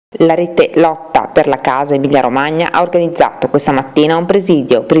La rete Lotta per la Casa Emilia-Romagna ha organizzato questa mattina un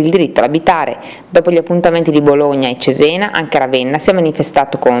presidio per il diritto all'abitare. Dopo gli appuntamenti di Bologna e Cesena, anche Ravenna si è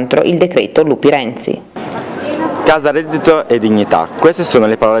manifestato contro il decreto Lupi-Renzi. Casa, reddito e dignità, queste sono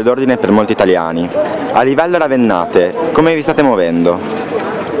le parole d'ordine per molti italiani. A livello ravennate, come vi state muovendo?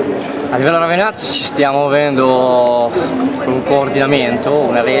 A livello ravennate ci stiamo muovendo con un coordinamento,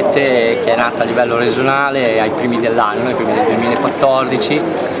 una rete che è nata a livello regionale ai primi dell'anno, ai primi del 2014.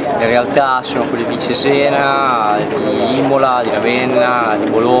 In realtà sono quelli di Cesena, di Imola, di Ravenna, di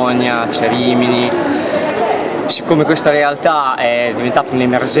Bologna, Cerimini. Siccome questa realtà è diventata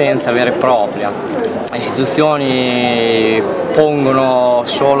un'emergenza vera e propria, le istituzioni pongono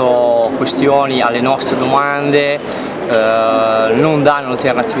solo questioni alle nostre domande, non danno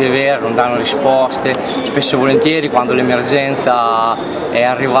alternative vere, non danno risposte. Spesso e volentieri, quando l'emergenza è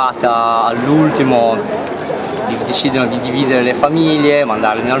arrivata all'ultimo, decidono di dividere le famiglie,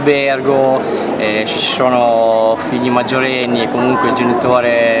 mandarle in albergo, ci sono figli maggiorenni e comunque il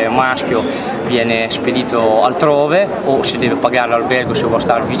genitore maschio viene spedito altrove o si deve pagare l'albergo se vuole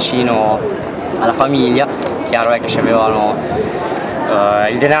stare vicino alla famiglia. Chiaro è che se avevano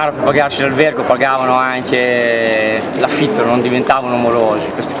il denaro per pagarsi l'albergo pagavano anche l'affitto, non diventavano morosi.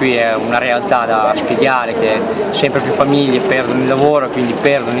 Questa qui è una realtà da spiegare, che sempre più famiglie perdono il lavoro e quindi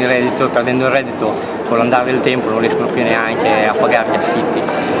perdono il reddito, e perdendo il reddito con l'andare del tempo non riescono più neanche a pagare gli affitti.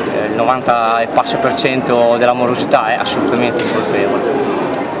 Il 90% della morosità è assolutamente incolpevole.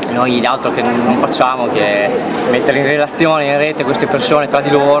 Noi altro che non facciamo che mettere in relazione, in rete queste persone tra di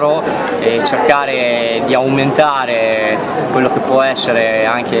loro e cercare di aumentare quello che può essere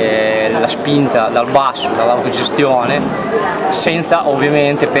anche la spinta dal basso, dall'autogestione, senza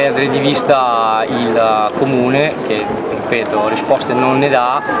ovviamente perdere di vista il comune che, ripeto, risposte non ne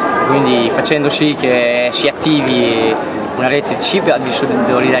dà, quindi facendo sì che si attivi una rete di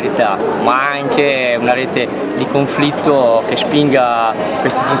solidarietà, ma anche una rete di conflitto che spinga le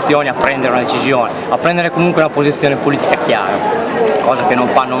istituzioni a prendere una decisione, a prendere comunque una posizione politica chiara, cosa che non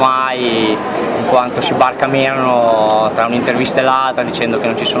fanno mai, in quanto si barcamenano tra un'intervista e l'altra dicendo che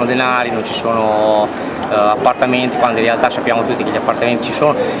non ci sono denari, non ci sono appartamenti, quando in realtà sappiamo tutti che gli appartamenti ci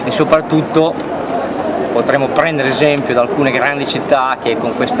sono, e soprattutto potremmo prendere esempio da alcune grandi città che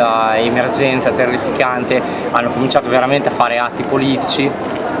con questa emergenza terrificante hanno cominciato veramente a fare atti politici,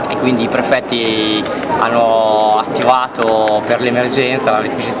 e quindi i prefetti hanno attivato per l'emergenza la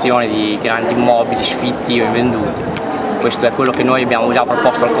requisizione di grandi immobili sfitti o invenduti. Questo è quello che noi abbiamo già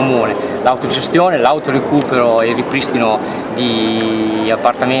proposto al Comune: l'autogestione, l'autorecupero e il ripristino di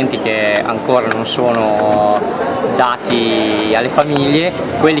appartamenti che ancora non sono dati alle famiglie,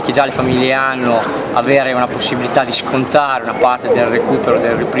 quelli che già le famiglie hanno, avere una possibilità di scontare una parte del recupero,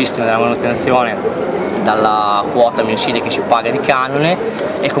 del ripristino, della manutenzione dalla quota mensile che si paga di canone,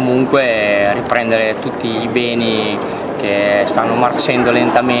 e comunque riprendere tutti i beni che stanno marcendo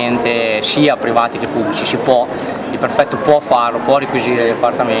lentamente, sia privati che pubblici. Si può, il prefetto può farlo, può requisire gli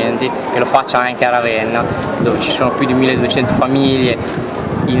appartamenti, che lo faccia anche a Ravenna, dove ci sono più di 1200 famiglie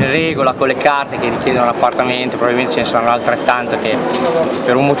in regola con le carte che richiedono l'appartamento. Probabilmente ce ne saranno altrettante che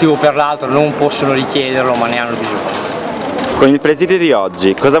per un motivo o per l'altro non possono richiederlo ma ne hanno bisogno. Con il presidio di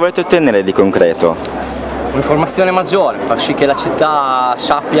oggi, cosa volete ottenere di concreto? Un'informazione maggiore, far sì che la città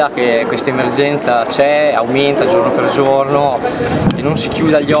sappia che questa emergenza c'è, aumenta giorno per giorno, e non si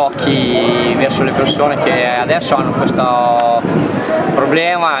chiuda gli occhi verso le persone che adesso hanno questo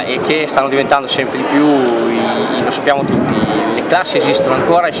problema e che stanno diventando sempre di più, lo sappiamo tutti, le classi esistono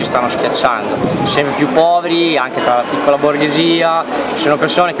ancora e ci stanno schiacciando, sempre più poveri anche tra la piccola borghesia. Ci sono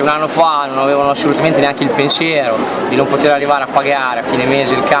persone che un anno fa non avevano assolutamente neanche il pensiero di non poter arrivare a pagare a fine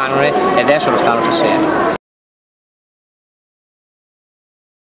mese il canone e adesso lo stanno facendo.